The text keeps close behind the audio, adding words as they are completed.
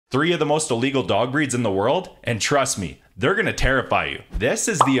3 of the most illegal dog breeds in the world, and trust me, they're gonna terrify you. This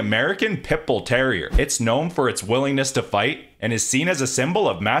is the American Pit Bull Terrier. It's known for its willingness to fight and is seen as a symbol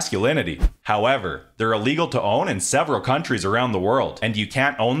of masculinity. However, they're illegal to own in several countries around the world, and you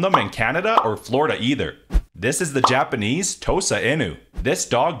can't own them in Canada or Florida either. This is the Japanese Tosa Inu. This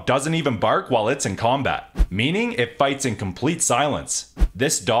dog doesn't even bark while it's in combat, meaning it fights in complete silence.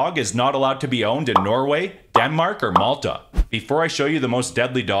 This dog is not allowed to be owned in Norway, Denmark, or Malta. Before I show you the most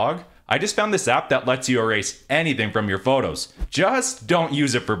deadly dog, I just found this app that lets you erase anything from your photos. Just don't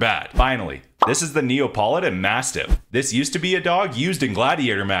use it for bad. Finally, this is the Neapolitan Mastiff. This used to be a dog used in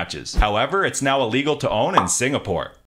gladiator matches. However, it's now illegal to own in Singapore.